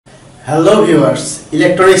Hello viewers,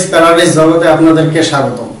 electronics paradise জগতে আপনাদেরকে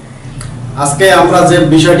স্বাগতম। আজকে আমরা যে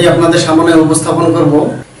বিষয়টি আপনাদের সামনে উপস্থাপন করব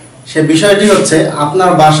সে বিষয়টি হচ্ছে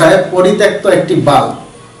আপনার বাসায় পরিত্যক্ত একটি বাল্ব,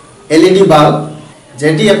 এলইডি বাল্ব,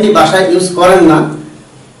 যেটি আপনি বাসায় ইউজ করেন না,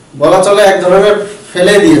 বলা চলে এক ধরনের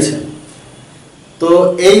ফেলে দিয়েছেন। তো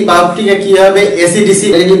এই বাল্বটিকে কিভাবে এসি-ডিসি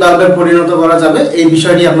এলইডি বাল্বে পরিণত করা যাবে এই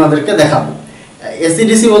বিষয়টি আপনাদেরকে দেখাবো।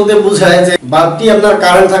 এসি-ডিসি বলতে বোঝায় যে বাল্বটি আপনার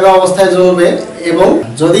কারেন্ট থাকা অবস্থায় জ্বলবে এবং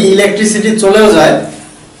যদি ইলেকট্রিসিটি চলেও যায়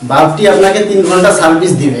বাল্বটি আপনাকে 3 ঘন্টা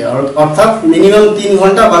সার্ভিস দিবে, অর্থাৎ মিনিমাম 3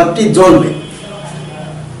 ঘন্টা বাল্বটি জ্বলবে।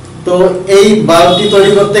 তো এই বাল্বটি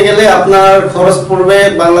তৈরি করতে গেলে আপনার খরচ পড়বে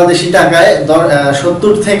বাংলাদেশি টাকায়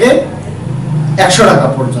 70 থেকে 100 টাকা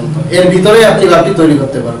পর্যন্ত। এর ভিতরে আপনি বাল্বটি তৈরি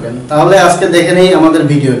করতে পারবেন। তাহলে আজকে দেখে নেই আমাদের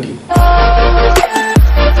ভিডিওটি।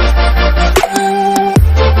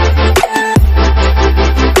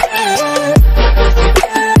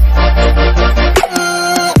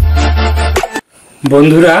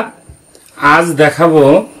 বন্ধুরা, আজ দেখাবো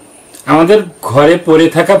আমাদের ঘরে পড়ে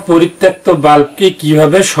থাকা পরিত্যক্ত বাল্বকে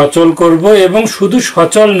কিভাবে সচল করব, এবং শুধু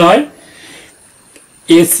সচল নয়,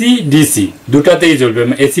 এসি ডিসি দুটাতেই জ্বলবে।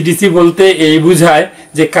 এসি ডিসি বলতে এই বোঝায়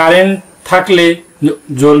যে কারেন্ট থাকলে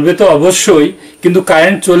জ্বলবে তো অবশ্যই, কিন্তু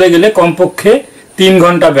কারেন্ট চলে গেলে কমপক্ষে 3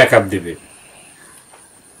 ঘন্টা ব্যাকআপ দেবে।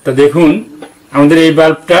 তা দেখুন, আমাদের এই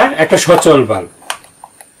বাল্বটা একটা সচল বাল্ব,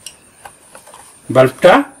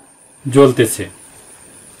 বাল্বটা জ্বলতেছে।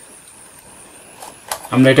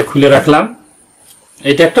 আমরা এটা খুলে রাখলাম।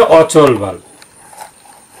 এটা একটা অচল বাল্ব।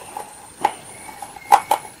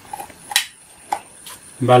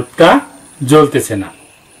 বাল্বটা জ্বলতেছে না।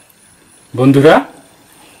 বন্ধুরা,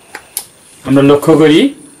 আমরা লক্ষ্য করি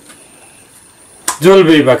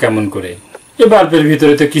জ্বলবেই বা কেমন করে। এই বাল্বের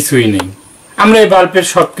ভিতরে তো কিছুই নেই। আমরা এই বাল্বের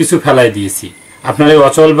সবকিছু ফেলাই দিয়েছি। আপনারা এই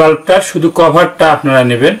অচল বাল্বটার শুধু কভারটা আপনারা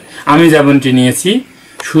নেবেন। আমি যেমনটি নিয়েছি,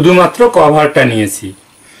 শুধুমাত্র কভারটা নিয়েছি।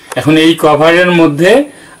 এখন এই কভারের মধ্যে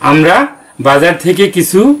আমরা বাজার থেকে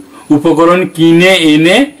কিছু উপকরণ কিনে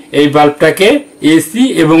এনে এই বাল্বটাকে এসি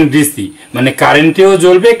এবং ডিসি মানে কারেন্টেও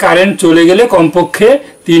জ্বলবে, কারেন্ট চলে গেলে কমপক্ষে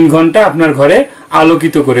 3 ঘন্টা আপনার ঘরে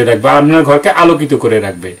আলোকিত করে রাখবে, আপনার ঘরকে আলোকিত করে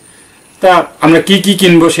রাখবে। তা আমরা কি কি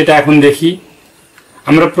কিনবো সেটা এখন দেখি।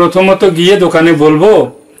 আমরা প্রথমত গিয়ে দোকানে বলবো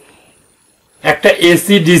একটা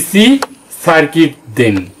এসি ডিসি সার্কিট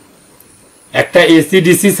দিন। একটা এসি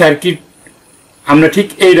ডিসি সার্কিট আমরা ঠিক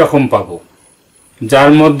এই রকম পাবো,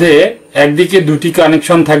 যার মধ্যে একদিকে 2টি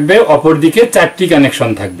কানেকশন থাকবে, অপর দিকে 4টি কানেকশন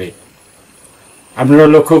থাকবে। আপনারা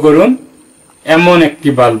লক্ষ্য করুন, এমন একটি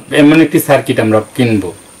বাল্ব, এমন একটি সার্কিট আমরা কিনবো।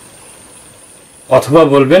 অথবা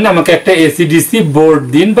বলবেন আমাকে একটা এসি ডিসি বোর্ড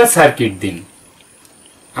দিন বা সার্কিট দিন।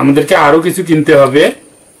 আমাদেরকে আরো কিছু কিনতে হবে।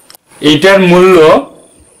 এইটার মূল্য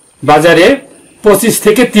বাজারে 25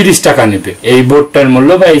 থেকে 30 টাকা নেবে। এই বোর্ডটার মূল্য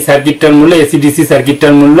বা এই সার্কিটটার মূল্য, এসি ডিসি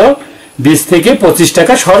সার্কিটটার মূল্য 20 থেকে 25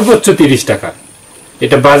 টাকা, সর্বোচ্চ 30 টাকা।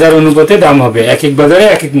 এটা বাজার অনুপাতে দাম হবে, এক এক বাজারে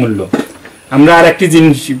এক এক মূল্য। আমরা আর একটি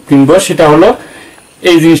জিনিস কিনবো, সেটা হলো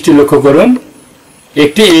এই জিনিসটি লক্ষ্য করুন,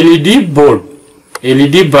 একটি এলইডি বোর্ড,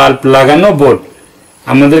 এলইডি বাল্ব লাগানো বোর্ড।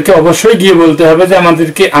 আমাদেরকে অবশ্যই গিয়ে বলতে হবে যে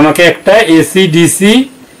আমাকে একটা এসি ডিসি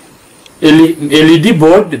এলইডি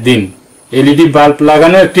বোর্ড দিন, এলইডি বাল্ব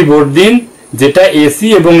লাগানো একটি বোর্ড দিন, যেটা এসি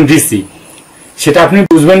এবং ডিসি। সেটা আপনি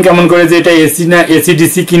বুঝবেন কেমন করে যে এটা এসি না এসি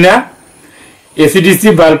ডিসি কিনা? এসি ডিসি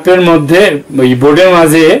বাল্বের মধ্যে ওই বোর্ডের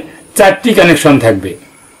মাঝে 4টি কানেকশন থাকবে।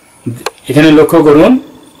 এখানে লক্ষ্য করুন,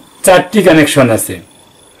 4টি কানেকশন আছে,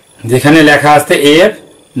 যেখানে লেখা আছে এফ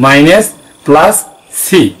মাইনাস প্লাস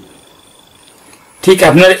সি। ঠিক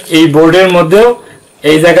আপনার এই বোর্ডের মধ্যেও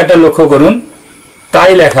এই জায়গাটা লক্ষ্য করুন,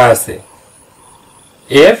 তাই লেখা আছে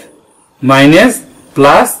এফ মাইনাস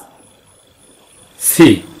প্লাস সি।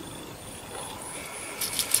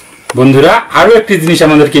 বন্ধুরা, আরো একটি জিনিস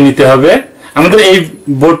আমাদেরকে নিতে হবে। আমাদের এই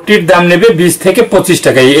বোর্ডটির দাম নেবে 20 থেকে 25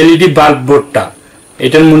 টাকা। এই এলইডি বাল্ব বোর্ডটা,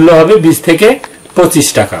 এটার মূল্য হবে 20 থেকে 25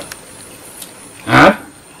 টাকা। আর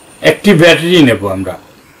একটি ব্যাটারি নেব আমরা।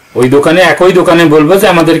 ওই দোকানে, একই দোকানে বলবো যে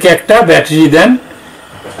আমাদেরকে একটা ব্যাটারি দেন।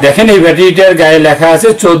 দেখেন, এই ব্যাটারিটার গায়ে লেখা আছে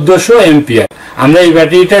 1400 এম্পিয়ার। আমরা এই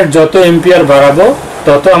ব্যাটারিটার যত এম্পিয়ার বাড়াবো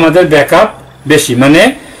তত আমাদের ব্যাকআপ বেশি, মানে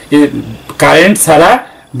কারেন্ট ছাড়া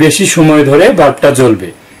বেশি সময় ধরে বাল্বটা জ্বলবে।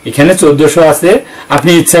 এখানে 1400 আছে।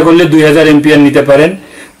 আপনি ইচ্ছা করলে 2000 এম্পিয়ার নিতে পারেন,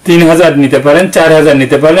 3000 নিতে পারেন, 4000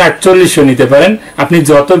 নিতে পারেন, 4800 নিতে পারেন। আপনি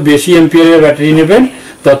যত বেশি এম্পিয়ারের ব্যাটারি নেবেন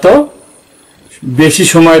তত বেশি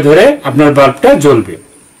সময় ধরে আপনার বাল্বটা জ্বলবে।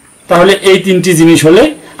 তাহলে এই 3টি জিনিস হলে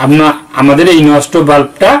আমাদের এই নষ্ট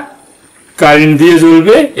বাল্বটা কারেন্ট দিয়ে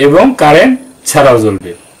জ্বলবে এবং কারেন্ট ছাড়াও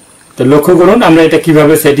জ্বলবে। তো লক্ষ্য করুন আমরা এটা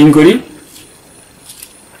কিভাবে সেটিং করি।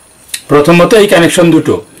 প্রথমত এই কানেকশন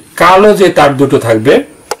দুটো, কালো যে তার দুটো থাকবে,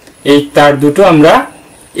 এই তার দুটো আমরা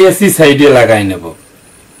এসি সাইডে লাগাই নেব,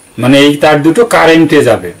 মানে এই তার দুটো কারেন্টে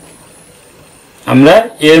যাবে। আমরা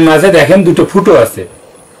এর মাঝে দেখেন দুটো ফুটো আছে,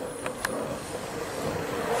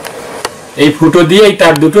 এই ফুটো দিয়ে এই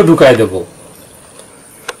তার দুটো ঢুকাই দেব।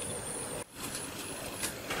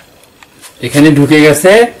 এখানে ঢুকে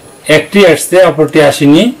গেছে, একটি আসছে অপরটি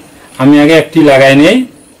আসেনি, আমি আগে একটি লাগাই নেই।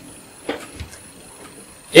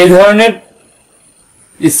 এই ধরনের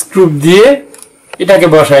স্ক্রু দিয়ে এটাকে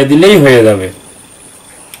বসাই দিলেই হয়ে যাবে।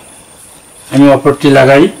 আমি অপরটি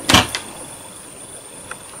লাগাই।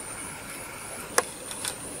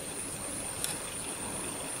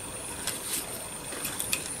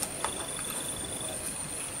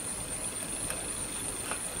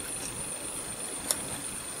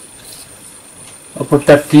 অপর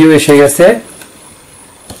তারটিও এসে গেছে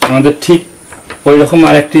আমাদের, ঠিক ওই রকম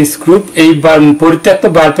আরেকটি স্ক্রু। এই পরিত্যক্ত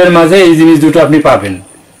বাল্বের মাঝে এই জিনিস দুটো আপনি পাবেন,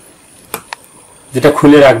 যেটা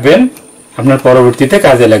খুলে রাখবেন, আপনার পরবর্তীতে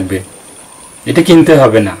কাজে লাগবে। এটা কিনতে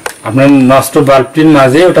হবে না, আপনার নষ্ট বাল্বটির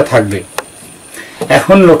মাঝে ওটা থাকবে।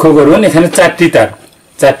 এখন লক্ষ্য করুন এখানে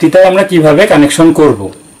চারটি তার আমরা কিভাবে কানেকশন করব।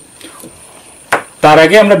 তার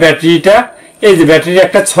আগে আমরা ব্যাটারিটা, এই যে ব্যাটারির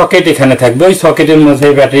একটা সকেট এখানে থাকবে, ওই সকেটের মধ্যে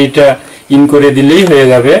ব্যাটারিটা ইন করে দিলেই হয়ে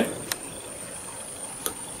যাবে।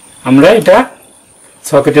 আমরা এটা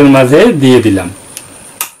সকেটের মাঝে দিয়ে দিলাম,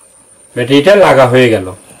 ব্যাটারিটা লাগা হয়ে গেল।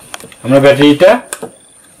 আমরা ব্যাটারিটা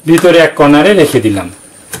ভিতরে এক কর্নারে রেখে দিলাম।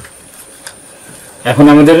 এখন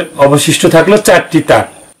আমাদের অবশিষ্ট থাকলো চারটি তার।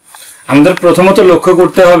 আমাদের প্রথমত লক্ষ্য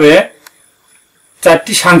করতে হবে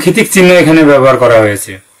চারটি সাংকেতিক চিহ্ন এখানে ব্যবহার করা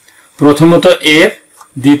হয়েছে। প্রথমত এফ,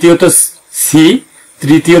 দ্বিতীয়ত সি,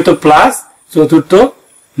 তৃতীয়ত প্লাস, চতুর্থ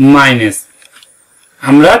মাইনাস।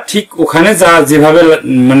 আমরা ঠিক ওখানে যা যেভাবে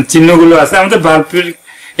মানে চিহ্নগুলো আছে, আমাদের বাল্বের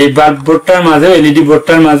এই বাল্ব বোর্ডটার মাঝেও এলইডি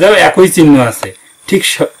বোর্ডটার মাঝেও একই চিহ্ন আছে, ঠিক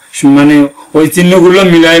মানে ওই চিহ্নগুলো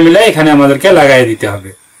মিলাই এখানে আমাদেরকে লাগাই দিতে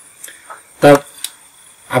হবে। তা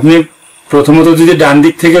আপনি প্রথমত যদি ডান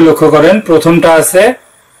দিক থেকে লক্ষ্য করেন, প্রথমটা আছে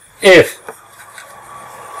এফ,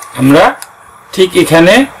 আমরা ঠিক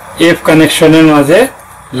এখানে এফ কানেকশনের মাঝে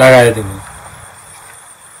লাগাই দেব।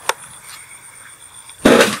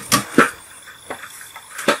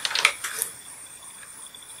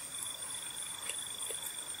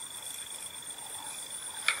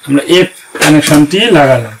 আমরা এফ কানেকশনটি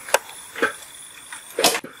লাগালাম।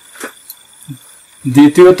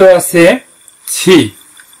 দ্বিতীয়ত আছে সি,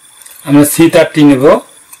 আমরা সি তারটি নেব।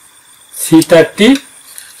 সি তারটি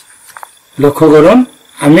লক্ষ্য করুন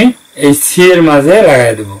আমি এই সি এর মাঝে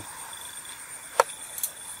লাগাই দেব।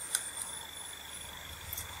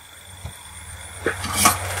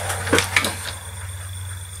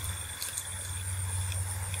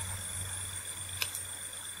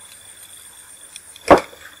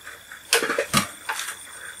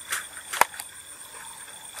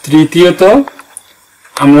 তৃতীয়ত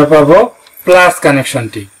আমরা পাবো প্লাস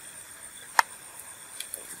কানেকশনটি।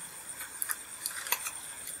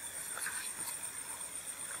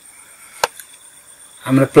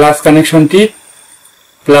 আমরা প্লাস কানেকশনটি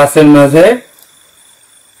প্লাসের মাঝে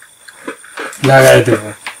লাগাই দেব।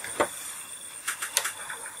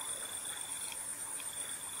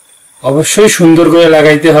 অবশ্যই সুন্দর করে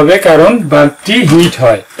লাগাইতে হবে, কারণ বাল্বটি হিট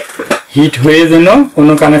হয়, হিট হয়ে যেন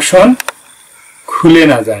কোনো কানেকশন খুলে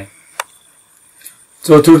না যায়।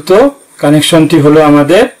 চতুর্থ কানেকশনটি হলো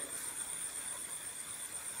আমাদের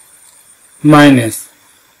মাইনাস।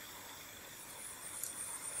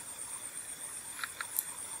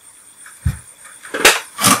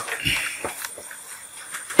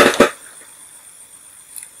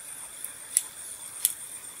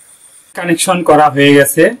 কানেকশন করা হয়ে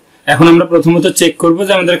গেছে। এখন আমরা প্রথমত চেক করব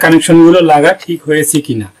যে আমাদের কানেকশনগুলো লাগা ঠিক হয়েছে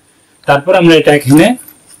কিনা, তারপর আমরা এটা এখানে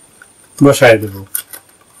বসায় দেব,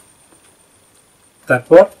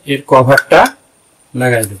 তারপর এর কভারটা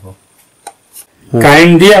লাগাই দেব।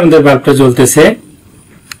 কারেন্ট দিয়ে আমাদের বাল্বটা জ্বলতেছে,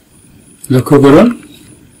 লক্ষ্য করুন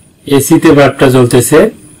এসিতে বাল্বটা জ্বলতেছে।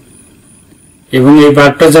 এবং এই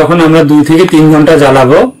বাল্বটা যখন আমরা 2 থেকে 3 ঘন্টা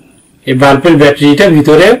জ্বালাবো, এই বাল্বের ব্যাটারিটা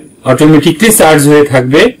ভিতরে অটোমেটিকলি চার্জ হয়ে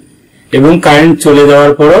থাকবে এবং কারেন্ট চলে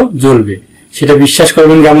যাওয়ার পরও জ্বলবে। সেটা বিশ্বাস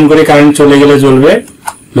করবেন কেমন করে কারেন্ট চলে গেলে জ্বলবে।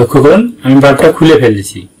 লক্ষ্য করুন আমি বাল্বটা খুলে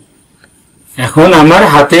ফেলেছি, এখন আমার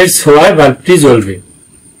হাতের ছোঁয়ায় বাল্বটি জ্বলবে।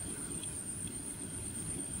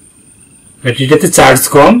 ব্যাটারিটাতে চার্জ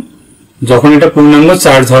কম, যখন এটা পূর্ণাঙ্গ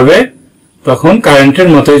চার্জ হবে তখন কারেন্টের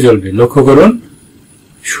মতোই জ্বলবে। লক্ষ্য করুন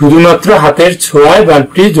শুধুমাত্র হাতের ছোঁয়ায়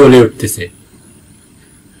বাল্বটি জ্বলে উঠতেছে,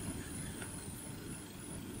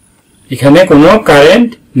 এখানে কোনো কারেন্ট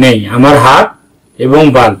নেই, আমার হাত এবং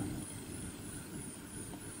বাল্ব।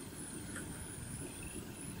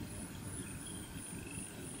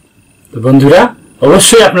 তো বন্ধুরা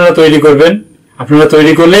অবশ্যই আপনারা তৈরি করবেন, আপনারা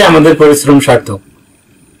তৈরি করলে আমাদের পরিশ্রম সার্থক।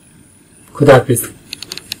 খুদা হাফেজ।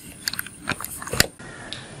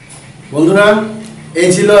 বন্ধুরা, এই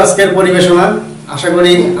ছিল আজকের পরিবেশনা। আশা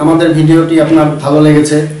করি আমাদের ভিডিওটি আপনার ভালো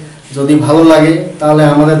লেগেছে। যদি ভালো লাগে তাহলে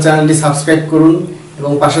আমাদের চ্যানেলটি সাবস্ক্রাইব করুন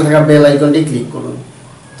এবং পাশে থাকা বেল আইকনটি ক্লিক করুন।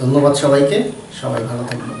 ধন্যবাদ সবাইকে। সবাই ভালো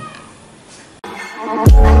থাকবেন।